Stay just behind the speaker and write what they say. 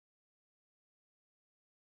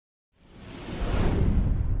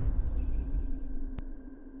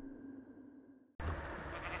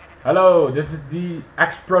Hello, this is the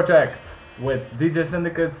X Project with DJ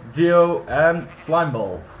Syndicate, Geo, and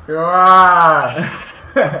Slimebolt.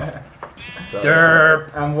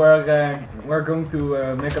 Derp. And we're going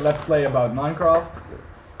to make a let's play about Minecraft.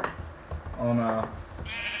 On I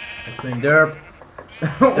think. Derp.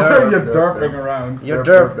 Why are you derping around? You're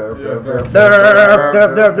derp. Derp.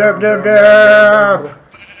 Derp.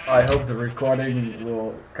 I hope the recording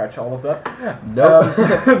will catch all of that. Nope.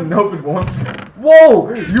 Nope, it won't.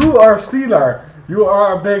 Whoa! You are a stealer! You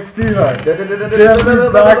are a big stealer! Give me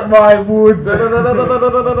back my wood! What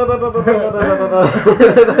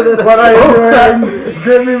are you doing?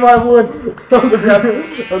 Give me my wood!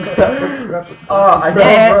 I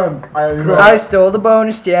can't run. I stole the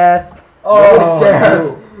bonus chest. Oh,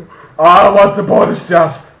 yes. I want the bonus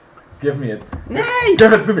chest! Give me it. Nee!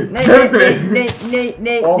 Give it to me! Nee, Give it to me!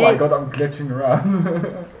 nee. Oh my god, I'm glitching around.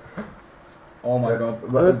 Oh my god.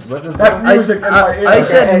 Oops. That music in my ear. I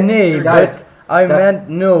said Okay, nee, guys, but I meant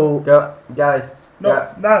no. Guys,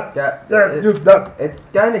 it's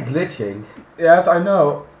kind of glitching. Yes, I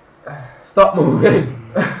know. Stop moving.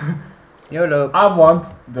 YOLO. I want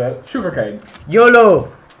the sugarcane.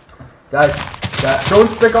 YOLO. Guys,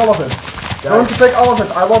 Don't pick all of it. Don't pick all of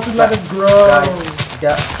it. I want to let it grow.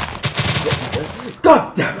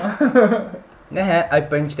 God damn it. Nah, I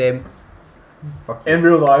punched him. Fuck you. In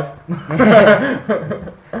real life.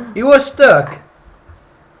 He was stuck.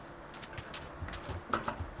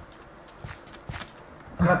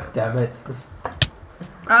 God damn it.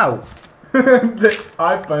 Ow.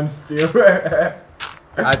 I punched you.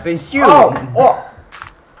 I punched you. Oh!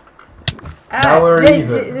 Now we're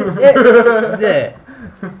even. There.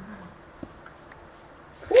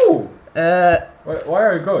 Ooh! Uh, Why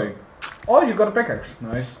are you going? Oh, you got a pickaxe.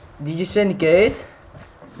 Nice. did you syndicate?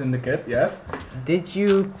 Syndicate, yes. Did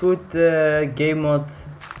you put game mode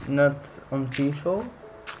not on peaceful?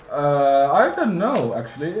 I don't know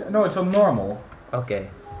actually. No, it's on normal. Okay.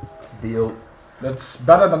 Deal. That's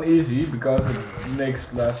better than easy because it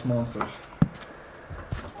makes less monsters.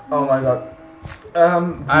 Oh my god. I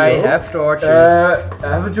Gio, have torches.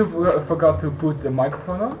 haven't you forgot to put the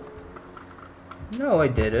microphone on? No, I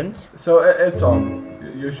didn't. So it's on.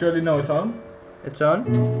 You surely know it's on? It's on.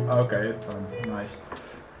 Okay, it's on. Nice.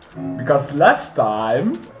 Because last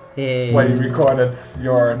time, Hey. when you recorded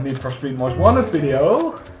your Need for Speed Most Wanted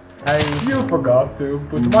video, I you forgot to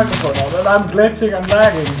put the microphone on and I'm glitching and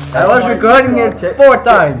lagging. was Oh my recording God. it 4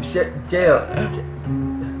 times. Jail.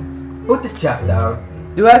 Put the chest down.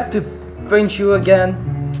 Do I have to punch you again?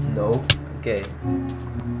 No. Okay.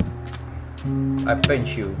 I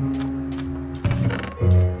punch you.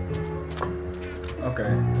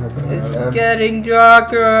 Okay. It's getting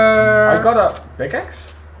darker. I got a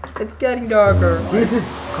pickaxe? It's getting darker. Jesus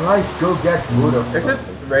Christ, go get wood or Is it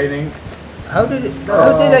something. raining? How did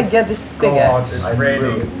I get this God, pickaxe? it's I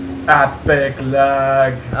raining. Epic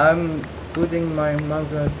lag. I'm putting my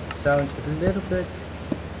mouth sound a little bit.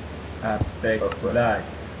 Epic Okay. lag.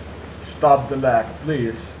 Stop the lag,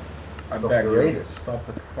 please. I Stop beg the you. rain. Stop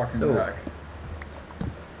the fucking So. lag.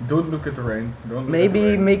 Don't look at the rain. Don't look Maybe at the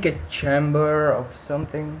rain. make a chamber of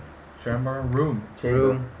something. Chamber, room.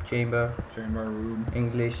 Room, chamber. Chamber, room.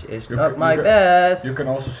 English is You not can- my you can- best. You can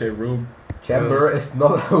also say room. Chamber is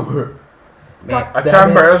not over. A Damn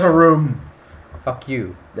chamber it. is a room. Fuck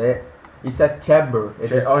you. He said chamber. It's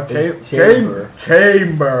Chamber. chamber.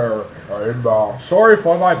 Chamber. Sorry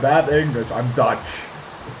for my bad English. I'm Dutch.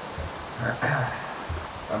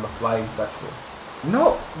 I'm a flying Dutchman.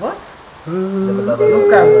 No. What? You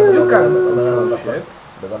Oh, shit.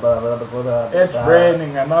 It's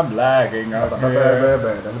raining and I'm lagging out here.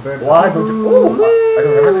 Why don't you? Oh, I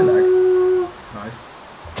don't have any lag. Nice.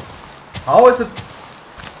 How is it?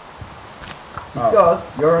 Because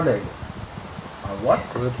you're an anus. What?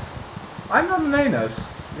 I'm not an anus.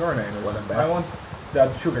 You're an anus. What a bad- I want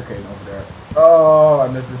that sugarcane over there. Oh,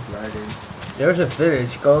 and this is lagging. There's a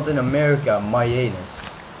village called in America Mayanus.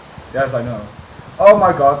 Yes, I know. Oh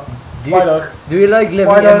my god. Spider. Do you like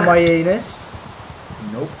living Spider. in Mayanus?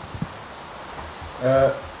 Nope.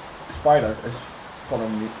 Spider is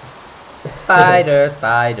following me. Spider,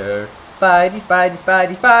 spider, spidey, spidey,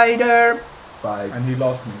 spidey, spider. Five. And he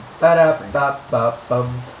lost me. Ba-da-ba-ba-bum.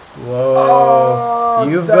 Whoa, Oh,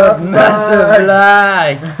 you've that got massive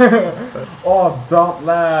lag. Oh, dot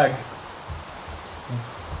lag.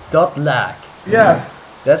 Dot lag. Yes.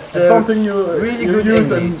 That's It's something you really you good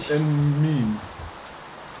use English. in memes.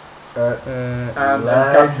 And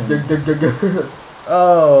Lag. captions.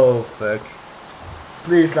 Oh fuck.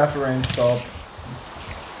 Please let the rain stop.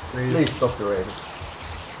 Please stop the rain.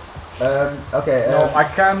 Okay. No, I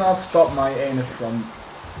cannot stop my anus from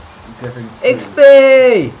giving.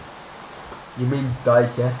 XP! You mean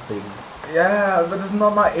digesting? Yeah, but it's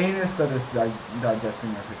not my anus that is digesting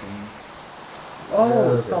everything.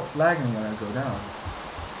 Oh, it stops lagging when I go down.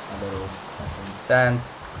 A little, I think. Stand.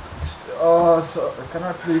 Oh, so can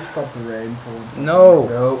I please stop the rain for once? No.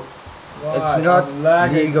 No. Why? It's not I'm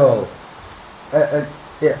lagging. legal.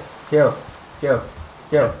 Here. Geo. Yeah.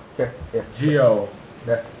 Geo.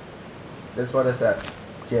 That's what I said.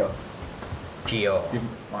 Geo. Geo. Give me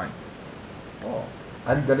mine. Oh.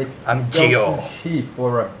 I'm gonna I'm go Geo. for sheep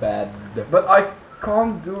for a bed. But I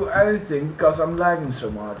can't do anything because I'm lagging so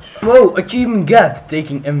much. Whoa, achievement get,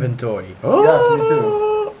 taking inventory. Yes, me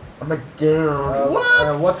too. I'm a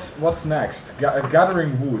down. What's next?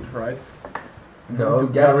 Gathering wood, right? No,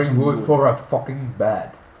 gathering wood for a fucking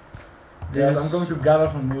bed. Yes, I'm going to gather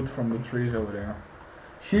some wood from the trees over there.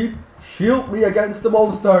 Sheep, shield me against the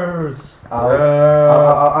monsters.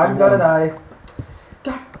 I'm gonna die.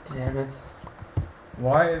 God damn it.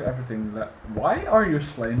 Why is everything why are you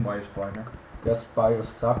slain by a spider? Because spiders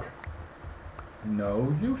suck.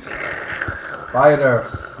 No, you suck.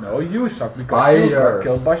 Spiders. No, you suck because you got Spiders.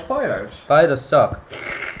 killed by spiders. Spiders suck.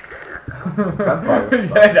 Vampires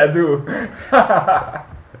suck. Yeah, they do.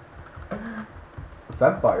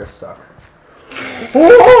 Vampires suck.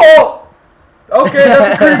 Oh! Okay,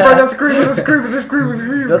 that's a creeper, that's a creeper, that's a creeper, that's a creeper, that's a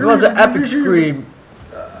creeper. That was an epic scream.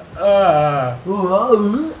 That's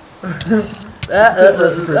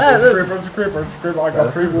a creeper, I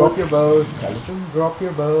got 3 Drop wood. your bows. Skeleton, drop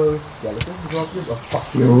your bows. Skeleton, drop your bows.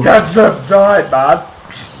 Fuck you. Get just died, man.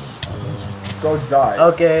 Go die.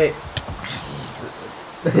 Okay.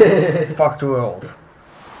 Fuck the world.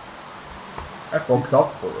 Fucked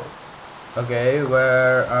up for it. Okay,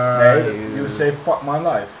 where are Hey, you say fuck my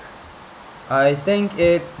life. I think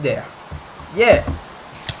it's there. Yeah.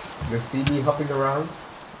 You see me hopping around?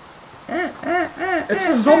 It's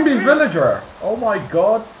a zombie villager. Oh my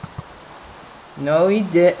god. No, he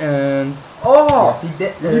didn't. Oh, Yes, he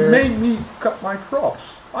did. he made me cut my crops.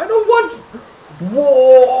 I don't want.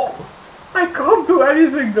 Whoa! I can't do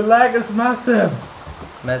anything. The lag is massive.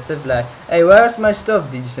 Massive lag. Hey, where's my stuff?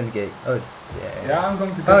 Did you send gate? Oh, yeah. Yeah, I'm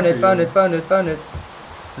going to. Found it.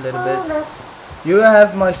 A little bit. You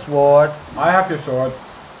have my sword. I have your sword.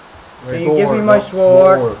 Can you give me my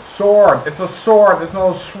sword? Sword. It's a sword. It's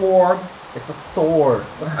not a sword. It's a sword.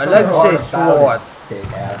 I like to say sword. Okay,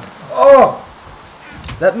 man. Oh!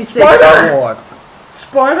 Let me say Spider! sword.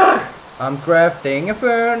 Spider! I'm crafting a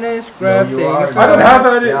furnace, No, crafting you are a I don't furnace. have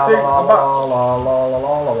anything La, la, about. la, la, la,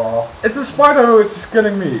 la, la, la. It's a spider who is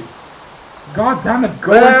killing me. God damn it!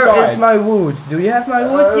 Go Where inside. is my wood? Do you have my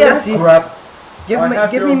wood? Yes. You, Crap. I give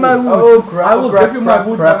have me your my wood. wood. Oh crap. I will crap, give you my crap,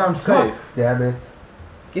 wood crap. when I'm safe. God damn it.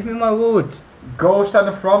 Give me my wood. Go stand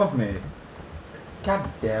in front of me. God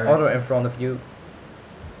damn it. Other in front of you.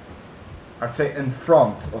 I say in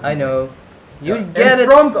front of me. I know. You Yeah, get in it.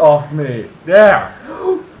 front of me. There.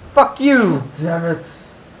 Fuck you. Damn it.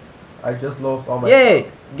 I just lost all my.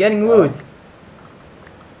 Yay. Getting wood.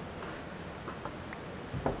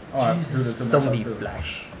 Oh, I have to do that to myself Zombie too.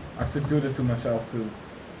 flash. I have to do that to myself too.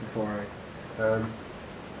 Before I. I'm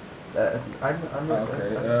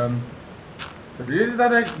Okay. Really?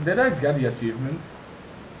 Did I get the achievement?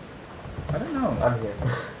 I don't know. I'm here.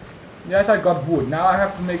 Yes, I got wood. Now I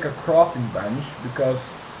have to make a crafting bench because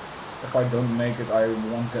if I don't make it, I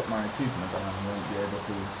won't get my achievement and I won't be able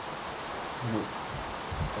to move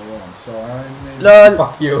along. So I made. LOL.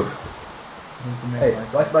 Fuck you. Need to make Hey, my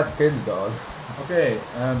why's my skin gone? okay,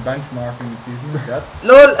 benchmarking achievement. That's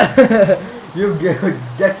LOL. You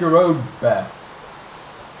get your own bed.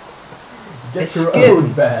 Get A your skin.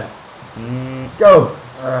 own bed. Go.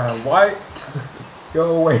 why.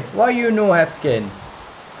 Go away. Why you no have skin?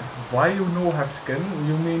 Why you no have skin?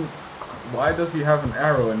 You mean why does he have an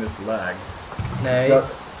arrow in his leg? Nee. No.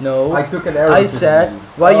 No. I took an arrow. I to said the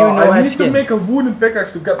why you no I have need to skin. make a wooden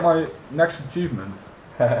pickaxe to get my next achievement.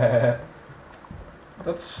 knee.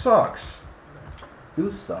 That sucks.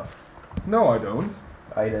 You suck. No, I don't.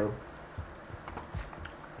 I know.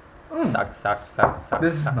 Suck.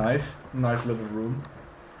 This is nice. Nice little room.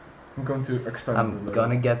 I'm going to expand it a I'm little.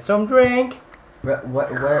 gonna get some drink. Where? What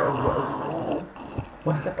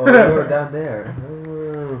the? Oh, you're down there.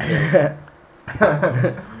 Okay.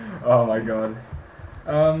 Oh my god.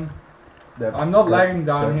 I'm not lying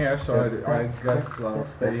down here, so I guess I'll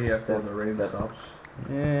stay here till the rain stops.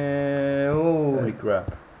 Holy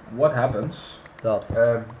crap. What happens? Dat.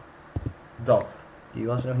 Dot. Die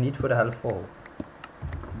was nog niet voor de helft vol.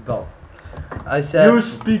 Dot. I said. You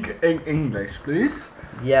speak in English, please.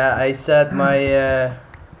 Yeah, I said my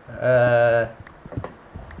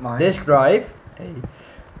disk drive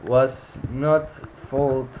was not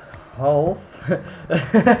full Half.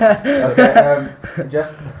 Okay,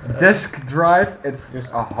 just Disk drive, it's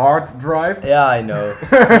Just- a hard drive. Yeah, I know.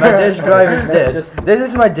 My disk drive is this. This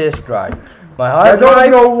is my disk drive. My I hard don't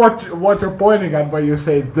drive. know what you're pointing at when you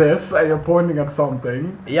say this, and you're pointing at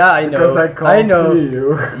something. Yeah, I know. Because I can't I know. see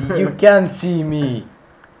you. You can see me.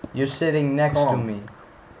 You're sitting next to Can't. me.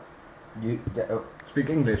 you. Speak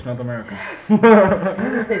English, not American. Fuck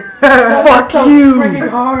so you. freaking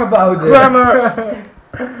hard about it. Grammar.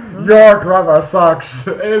 Your grammar sucks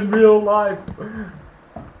in real life.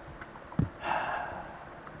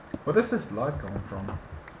 What is this light coming from?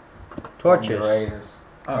 Torches. Uranus.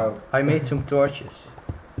 Oh. I made some torches.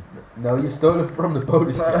 No, you stole it from the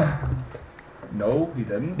bonus chest. No, he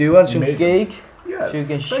didn't. Do you want He some made it. cake? Yes. So you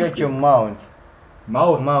can thank shut your mouth.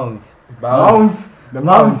 mouth. Mouth. Mount. The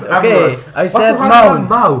Mount. Okay, Everest. I What's said so hard about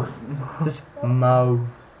mouth. mouth? Just mouth.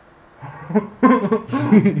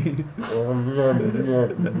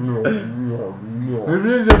 If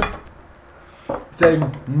you just say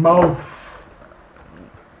mouth.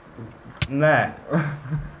 Nah. Who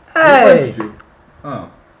Hey! punched you? Oh.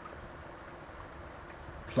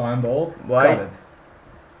 Slime bolt. Why? Got it.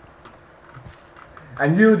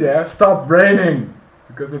 And you there, stop raining!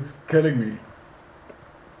 Because it's killing me.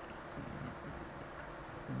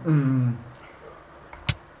 Mm.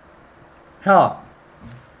 Huh.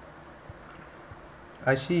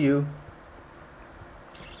 I see you.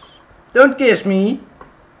 Don't kiss me.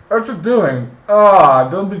 What you doing? Ah,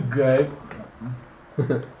 don't be gay.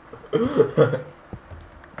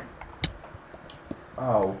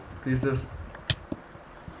 Ow. Please just...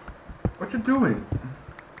 What you doing?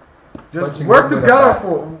 Just Punching work them with a together bat.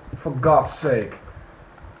 for God's sake.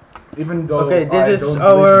 Even though Okay, this I is don't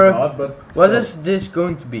our- believe in God, but What still. is this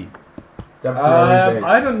going to be? Temporary base.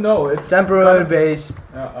 I don't know. It's Temporary kind base.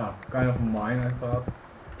 kind of mine, I thought.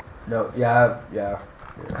 No, yeah, Yep.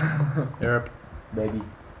 maybe.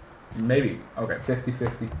 Maybe. Okay.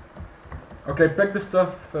 50-50. Okay. Pick the stuff.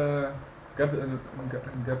 Get the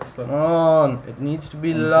stuff. Come on, it needs to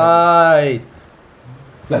be On the light.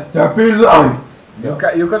 Let there be light!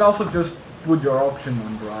 You can also just put your option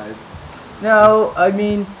on drive. No, I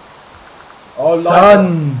mean Oh,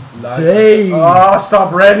 sun, light. day. Oh,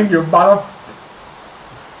 stop raining, you mother.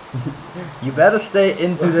 You better stay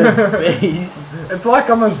into the base. It's like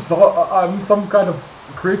I'm some kind of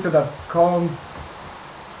creature that can't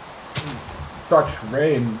touch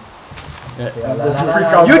rain. Yeah, Freak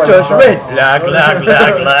out You when just it wait. comes. Lag, lag,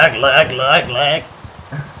 lag, lag, lag, lag, lag.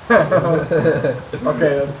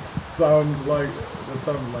 Okay, that sounds like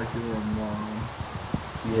you were a moron.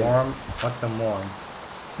 Yeah. What's a moron?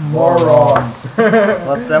 Moron.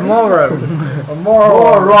 What's a moron? A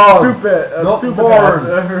moron. Moron. Stupid. A Not stupid moron.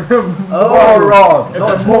 Oh, wrong!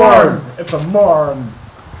 It's a moron. It's a moron.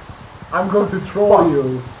 I'm going to troll Fuck.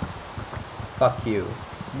 you. Fuck you.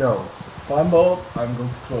 No. Slime I'm going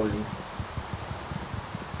to troll you.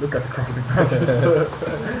 Look at the crafting benches.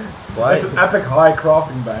 Why? It's an epic high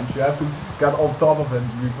crafting bench. You have to get on top of it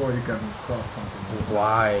before you can craft something.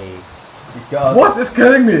 Why? Because, What is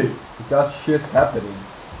killing me? because shit's happening.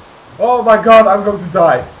 Oh my god, I'm going to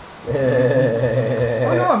die. Oh no,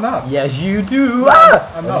 And I'm not. Yes, you do.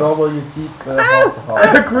 Ah! I'm not. normal you keep half the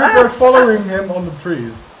heart. The creeper is following him on the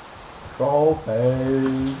trees. Troll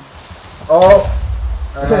face. Oh,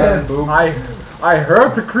 and Boom. I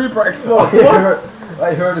heard the creeper explode. What?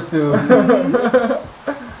 I heard it too.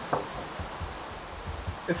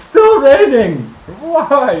 It's still raining.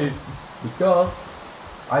 Why? Because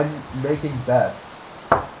I'm making beds.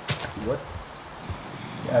 What?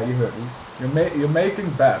 Yeah, you heard me. You're making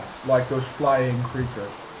beds like those flying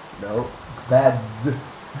creatures. No. Bed.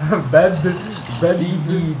 Bed.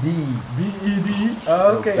 B-E-D. B-E-D.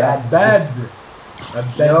 Okay, No, a bed. A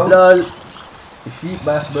bed. No. Lol. Sheep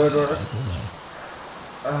mass murderer.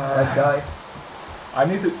 That guy. I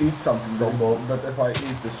need to eat something, Dumbo. but if I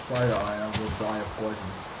eat the spider eye, I will die of poison.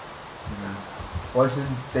 Poison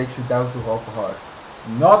takes you down to half a heart.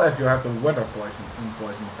 Not if you have the weather poison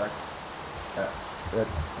effect. That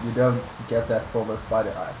you don't get that from a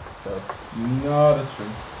spider eye. So No, that's true.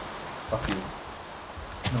 fuck you.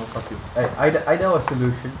 No, fuck you. Hey, I know a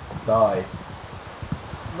solution. Die.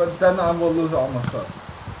 But then I will lose all my stuff.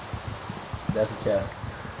 That's a chance.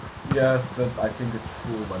 Yes, but I think it's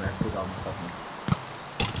full when I put all my stuff in.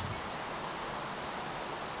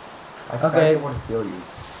 I Okay. kinda want to kill you.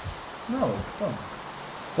 No, don't.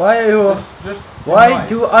 Why are you? Just Why nice.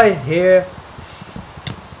 do I hear?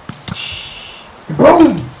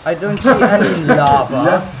 Boom! I don't see any lava.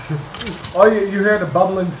 Yes. Oh, you hear the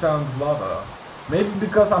bubbling sound of lava. Maybe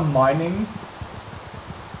because I'm mining.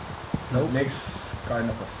 Nope. It makes kind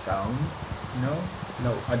of a sound. No?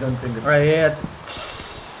 No. I don't think it's... Right here.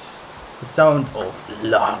 The sound of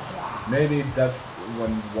lava. Maybe that's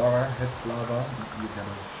when water hits lava. You get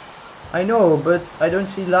I know, but I don't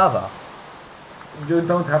see lava. You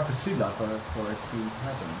don't have to see lava for it to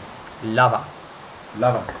happen. Lava.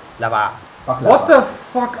 Lava. Lava. Fuck What lava. the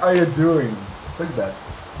fuck are you doing? Think that.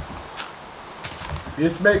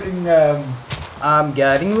 He's making I'm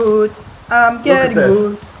getting wood. I'm getting this.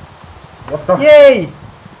 wood. what the Yay!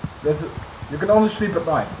 This is, you can only sleep at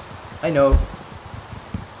night. I know.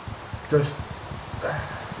 Just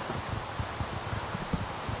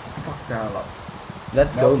fuck the hell up.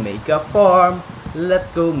 Let's No. go make a farm. Let's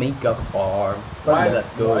go make a farm. Why is-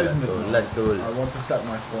 Let's go, why let's isn't go, it let's go. nice? I want to set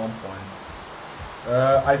my spawn point.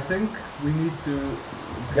 I think we need to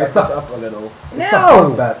get It's this a- up a little. It's a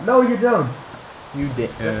bunk bed. No, you don't. You did.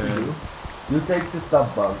 Yes, we do. You take the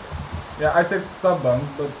sub bunk. Yeah, I take sub bunk,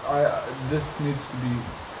 but this needs to be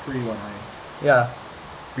free when Yeah.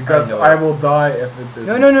 because know. I will die if it isn't.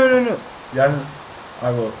 No, no, no, no, no. Yes,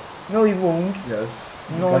 I will. No, you won't. Yes.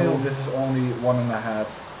 No, because you- this is only 1.5.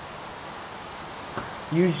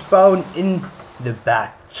 You spawn in the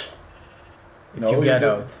batch. If No, you you get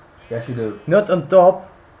don't. out. Yes, you do. Not on top.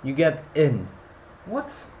 You get in.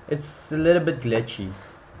 What? It's a little bit glitchy.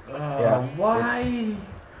 Yeah, Why?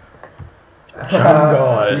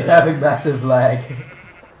 Jungle. He's having massive lag.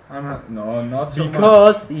 No, not so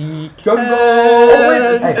Because much. he Jungle! Oh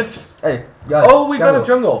wait, Hey. it's Hey, guys. Oh, we got a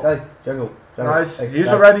jungle. Guys, jungle. jungle. nice. Hey, He's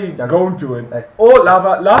guys, already jungle. going to it. Hey. Oh,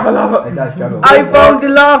 lava, lava, lava. Hey, guys, jungle. I found the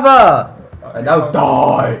lava! And now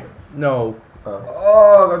die! No.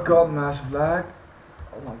 Oh, I got massive lag.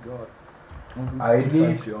 Oh my god. I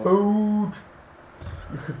need Fancy off. food.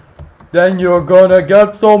 Then you're gonna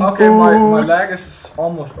get some Okay, food. my lag is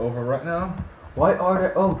almost over right now. Why are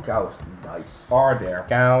there? Oh, cows. Nice. Are there?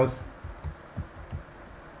 Cows.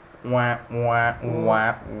 Wah, wah,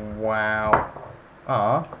 wah, wow.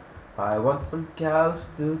 Ah. I want some cows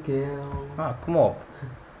to kill. Ah, come on.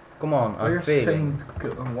 Come on, Why are you I'm failing. saying to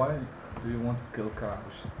kill? Why do you want to kill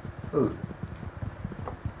cows? Food.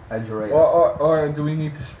 And Uranus. Or do we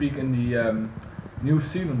need to speak in the New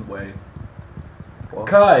Zealand way? What?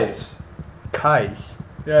 Guys. Kais.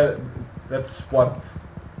 Yeah, that's what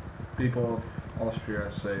people of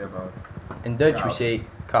Austria say about. In Dutch we Cow. say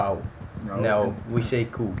cow. No, we say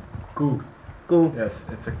koe. Koe. Koe. Yes,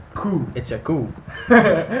 it's a koe. It's a koe.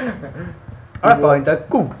 I People- find a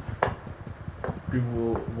koe.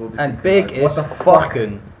 People will be And thinking pig like, what is the fuck?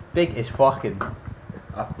 varken. Pig is varken.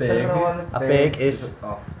 A pig. A pig is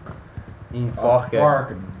A in varken.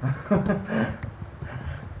 varken.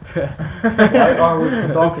 Why are we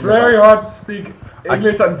talking It's very about? hard to speak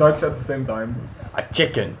English and Dutch at the same time. A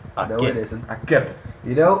chicken. A No, kip. it isn't. A kip.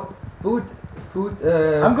 You know, food.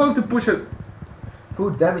 I'm going to push it.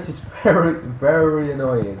 Food damage is very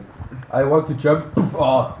annoying. I want to jump.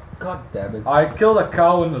 Oh, god damn it! I killed a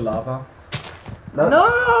cow in the lava.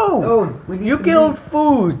 No! Don't. We need You to killed leave.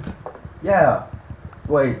 food! Yeah.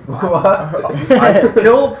 Wait. What? I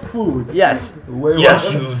killed food. Yes. Wait. Yes,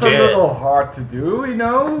 what? you It's did. a little hard to do, you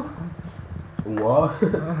know. What?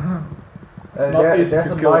 It's not easy there's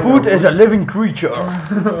to a kill mine Food over- is a living creature.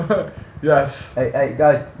 Yes. Hey,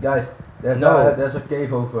 guys. There's No. there's a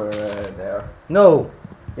cave over there. No.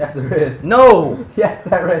 Yes, there is. No. Yes,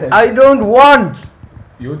 there is. I don't want.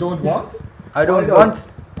 You don't want? I don't Why want.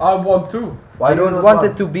 I want to. Why I do you don't not want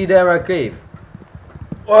it to be there a cave.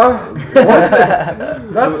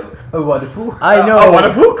 That's. Oh, wonderful. I know. Oh, what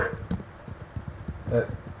a hook! Uh,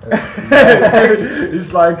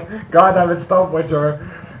 He's like, God damn it, stop with your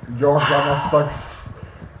grandma sucks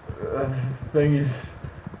thingies.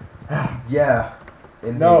 yeah.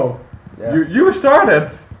 Indeed. No. Yeah. You started.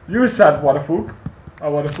 You said what a fook.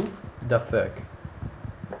 Oh, what a fook. The fuck.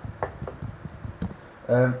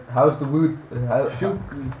 How's the wood?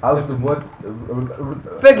 How's the wood?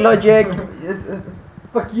 Fuck logic. Yes,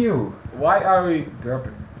 fuck you. Why are we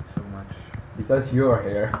derping so much? Because you're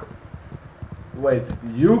here. Wait,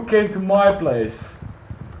 you came to my place.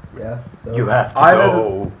 Yeah. So You have to I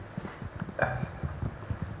go.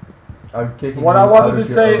 I'm kicking. What you I out wanted of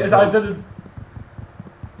to your say own is I home. didn't.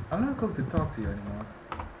 I'm not going to talk to you anymore.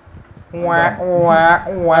 Wah, wah,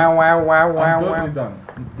 wah, wah, wah, I'm wah, totally wah. done.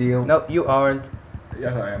 Deal. No, you aren't.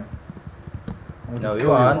 Yes, I am. I want No, to you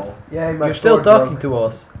kill aren't. all. Yeah, my You're still sword talking broke. to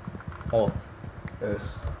us. Us. Us.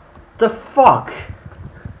 The fuck?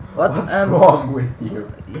 What What's am? wrong with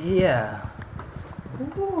you? Yeah.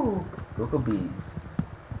 Ooh, cocoa beans.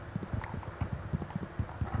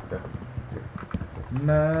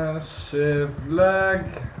 Massive lag.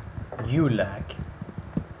 You lag.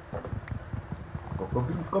 Cocoa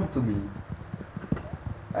beans, come to me.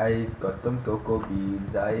 I've got some cocoa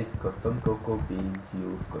beans. I've got some cocoa beans.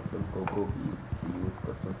 You've got some cocoa beans. You've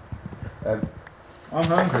got some. I'm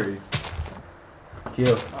hungry.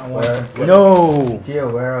 Gio, I want where? some cake. No!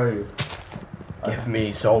 Gio, where are you? Give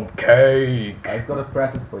me some cake! I've got a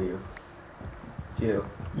present for you. Gio,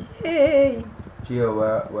 Yay! Gio,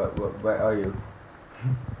 where are you?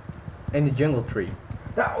 In the jungle tree.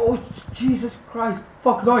 Oh, Jesus Christ!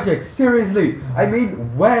 Fuck logic, seriously! I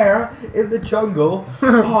mean, where in the jungle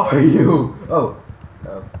are you? Oh.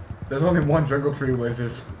 There's only one jungle tree which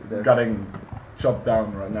is There. getting chopped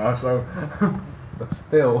down right now, so. But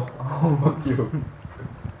still, fuck you.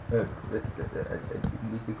 I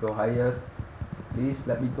need to go higher. Please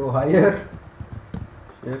let me go higher.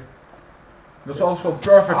 Shift. That's also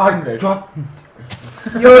perfect English. God.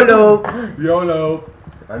 YOLO! YOLO.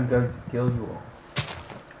 I'm going to kill you all.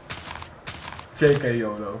 JK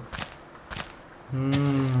YOLO.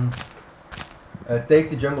 Take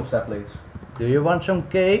the jungle saplings. Do you want some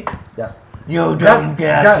cake? Yes. You don't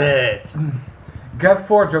get it! Get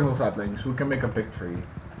 4 jungle saplings, we can make a big tree.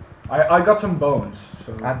 I got some bones,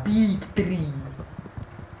 so. A big tree.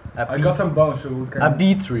 I got some bones, so we can. A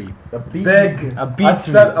bee tree. A big. Big. A bee I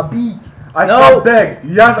tree. said a big. I No. said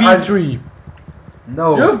big. Yes, Bee I. tree.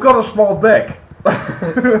 No. You've got a small dick.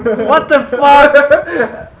 What the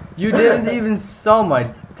fuck? You didn't even saw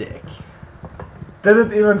my dick.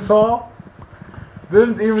 Didn't even saw.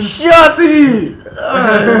 Didn't even Shut see.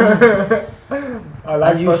 I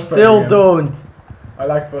like And you frustrating still him. don't. I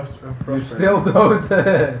like You frustrating. still don't.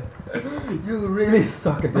 You really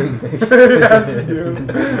suck at English. Yes, you do.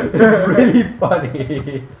 It's really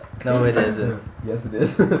funny. No, it isn't. Yes, it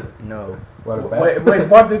is. No. What a Wait,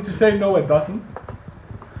 what did you say? No, it doesn't.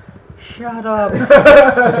 Shut up.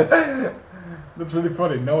 That's really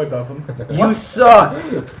funny. No, it doesn't. You suck.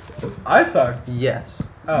 I suck. Yes.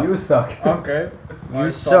 Oh. You suck. Okay. I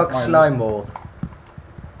You suck mine. slime mold.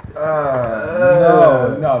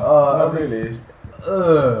 No, not really.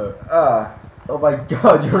 Oh my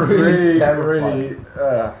god, you're really terrifying.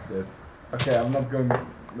 really. Okay, I'm not going.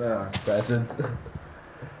 Present.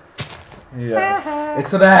 Yes.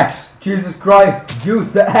 It's an axe. Jesus Christ, use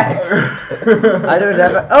the axe. I don't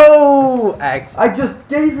have a. Oh! Axe. I just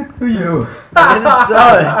gave it to you. I didn't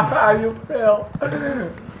saw it. You fail.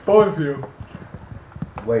 Both of you.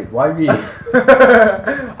 Wait, why me?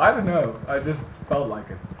 I don't know. I just felt like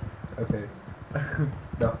it. Okay.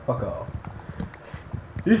 No, fuck off.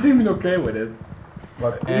 He seemed okay with it.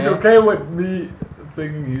 What? He's okay with me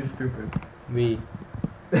thinking he's stupid. Me.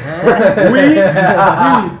 We,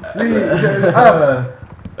 us.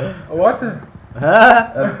 What?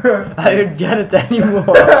 Huh? I don't get it anymore.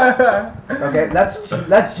 Okay,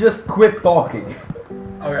 let's just quit talking.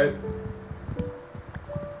 Okay.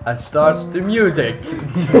 And starts the music.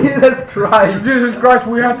 Jesus Christ. Jesus Christ,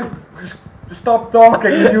 we have to stop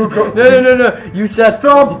talking. You go. No. You said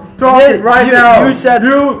Stop talking right now. You said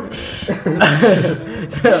you.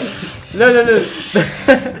 No.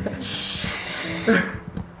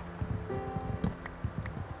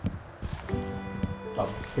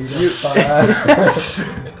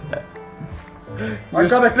 You're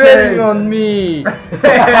spitting on me.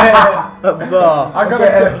 Abba. I got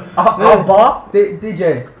Okay, a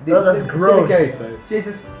DJ, No, that's gross. Okay. to say.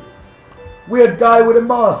 Jesus, weird guy with a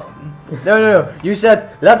mask. No. You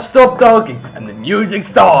said let's stop talking, and the music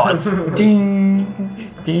starts.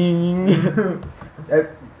 Ding, ding.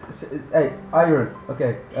 Hey, Iron.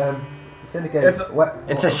 Okay. Syndicate.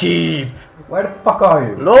 It's a sheep. Where the fuck are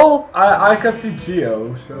you? Lol. I can see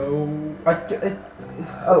Geo, so.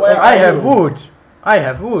 Oh, I have wood. I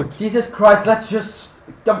have wood. Jesus Christ, let's just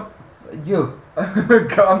come. You.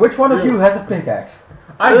 Come, Which one of you has a pickaxe?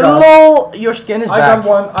 I got. Lol. Your skin is I back. got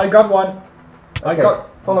one. I Okay, got.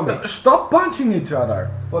 follow me. Stop punching each other.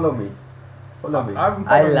 Follow me. Follow me. I'm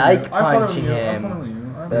I following like you. I'm following punching you. him. I'm following you.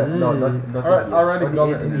 No, not Alright, idiot. already Only got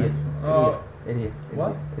it. idiot. Idiot.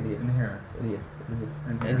 What? Idiot. In here. Idiot.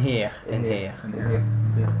 In here. In here. In Idiot.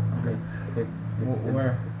 here. Idiot.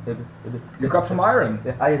 Where? Idiot. You got some iron.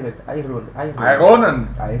 Iron.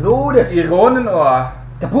 Ironen. Irones. Ironen or.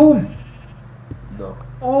 Kaboom! No.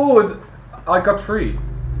 Oh, I got 3.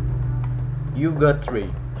 You've got 3.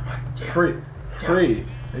 3.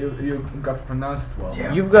 You got to pronounce it well.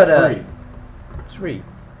 Yeah. You've got a 3. 3.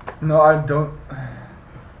 No, I don't.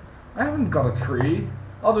 I haven't got a 3.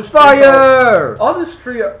 All those Fire! All those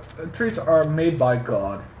trees are made by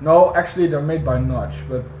God. No, actually they're made by Notch,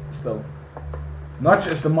 but still. Notch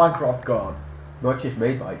is the Minecraft god. Notch is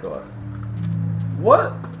made by God.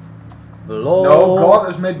 What? Lol. No, God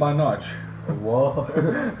is made by Notch. Whoa.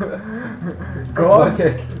 God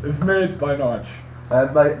Logic. is made by Notch.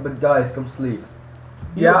 But guys, come sleep.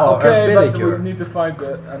 You Yeah, are okay, a but villager. we need to find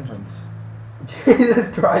the entrance. Jesus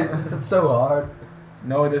Christ, is it so hard?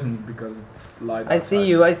 No, it isn't because it's light. I see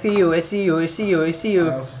you, I see you, I see you, I see you, I see I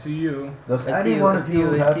you. also see you. Does I see any you, one I of see you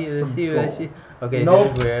you, I have see you, I some see you, I gold? see you. Okay, Nope.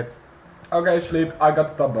 this is weird. Okay, sleep. I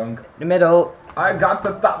got the top bunk. The middle. I got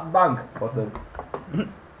the top bunk. What the?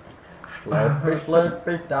 Slippy,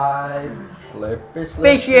 slippy time. Slippy,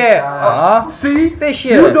 slippy Fish here! time. See? Fish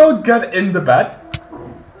You here! don't get in the bed.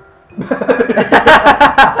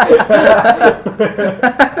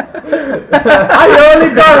 I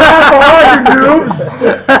only got half a heart, you noobs!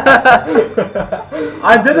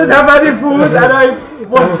 I didn't have any food and I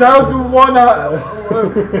was down to one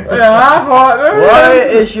half heart. Why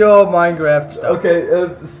is your Minecraft stuff? Okay,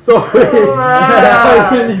 sorry.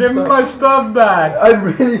 I'm really Give me my stuff back. I'm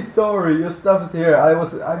really sorry. Your stuff is here.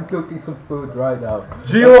 I'm cooking some food right now.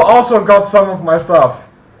 Gio also got some of my stuff.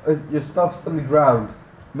 Your stuff's on the ground.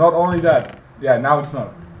 Not only that. Yeah, now it's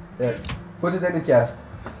not. Yeah. Put it in the chest.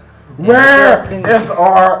 Where is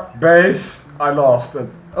our base? I lost it.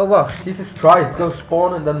 Oh wow, Jesus Christ, go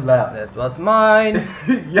spawn and then left. that was mine.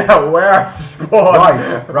 Yeah, where's spawn?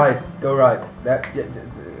 Right, go right.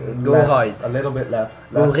 Go left. right. A little bit left.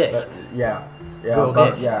 Go left. recht. Yeah. Yeah, Go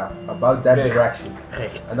about, recht. yeah, about that Recht. direction.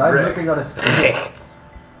 Recht. And I'm Recht. looking on a screen. Recht.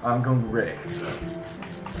 I'm going Rick.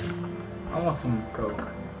 I want some coke.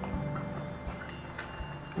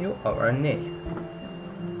 You are nicht.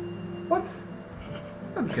 What?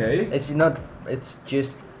 Okay. It's not, it's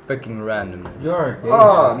just fucking random. You're a gay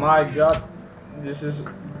Oh guy. my god. This is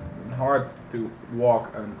hard to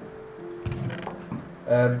walk and...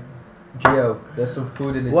 Gio, there's some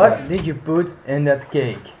food in the What chest. did you put in that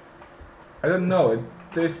cake? I don't know, it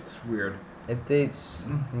tastes weird. It tastes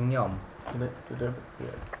yum.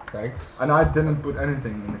 Thanks. And I didn't put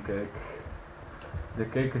anything in the cake. The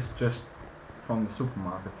cake is just from the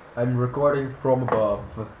supermarket. I'm recording from above.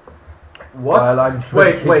 What? While I'm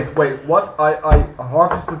Wait, drinking. wait. What? I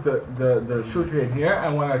harvested the sugar in here,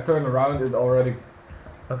 and when I turned around, it already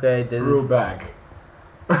Okay, this grew is... back.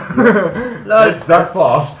 It's that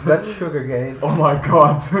fast. That's sugar cane. Oh my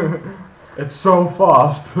god. It's so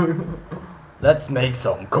fast. Let's make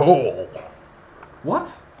some coal. What?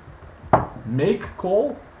 Make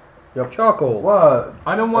coal? Charcoal. What?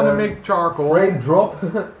 I don't want to Um, make charcoal. Frame drop?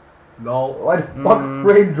 No. Why the fuck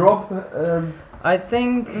frame drop? I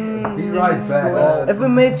think Be this right is back. cool. If we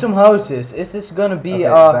made some houses, is this gonna be Okay,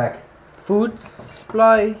 a back. food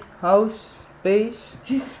supply house base?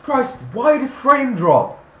 Jesus Christ, why the frame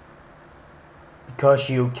drop? Because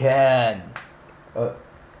you can.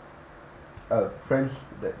 Frames.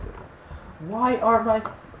 Why are my.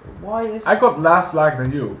 Why is. I got last lag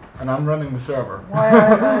than you, and I'm running the server. Why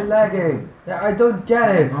am I lagging? Yeah, I don't get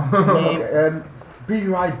it. Okay, be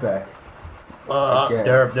right back. Okay.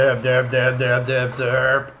 Derp, derp, derp, derp, derp, derp,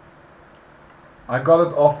 derp. I got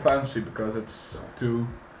it off fancy because it's too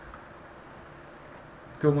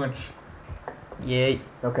much. Yay.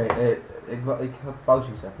 Oké, ik ga pauze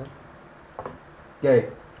zetten. Oké,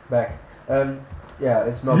 back. Yeah,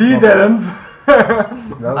 it's not. He didn't.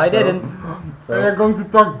 No, I so- didn't. So you're going to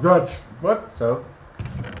talk Dutch. What? So,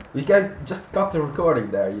 we can just cut the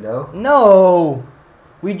recording there, you know? No.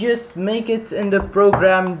 We just make it in the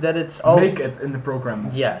program that it's all. Make it in the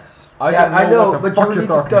program. Yes. I yeah, don't I know, what the but fuck you you're need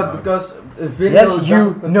to talking cut about. because a video Yes, you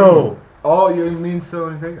doesn't continue. know. Oh, you mean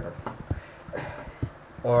Sony Vegas?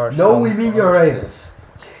 Or No, some- we mean your anus.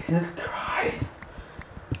 Jesus Christ.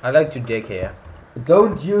 I like to dig here.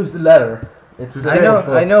 Don't use the letter. It's To I dig. know,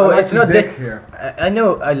 folks. I know, I like it's to not dig dig. here. I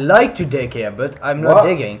know, I like to dig here, but I'm not What?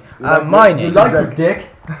 digging. You like I'm to- mining. You like to dick?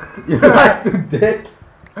 You like to dick?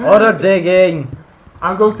 Other digging.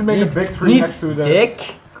 I'm going to make Niet- a big tree niet next to the. Dick,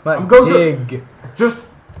 but I'm going to- dig. Just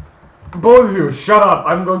both of you, shut up!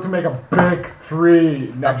 I'm going to make a big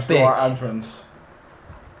tree next to our big. entrance.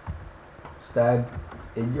 Stand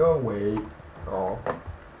in your way. Oh.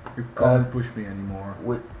 You can't push me anymore.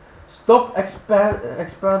 Wait. Stop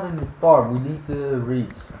expanding the farm. We need to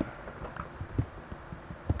reach.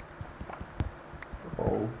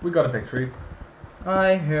 Oh. We got a big tree.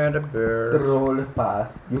 I heard a The bird. roll is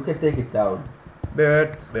fast. You can take it down.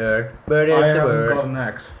 Bird, bird, bird is I the haven't got bird. an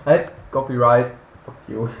axe. Hey, copyright. Fuck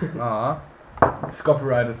you. Aw. It's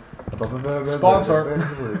copyrighted. Sponsor.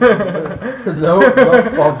 No, not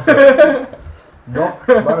sponsor. Not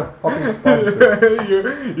motherfucking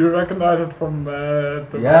sponsor. you recognize it from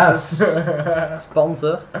Yes.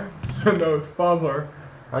 Sponsor. No, sponsor.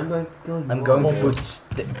 I'm going to kill you. I'm going to Sponsor. put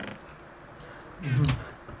sticks.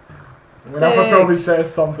 Whenever Sticks. Toby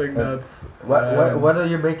says something that's... What are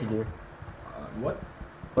you making here? What?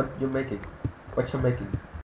 What you making? What you making?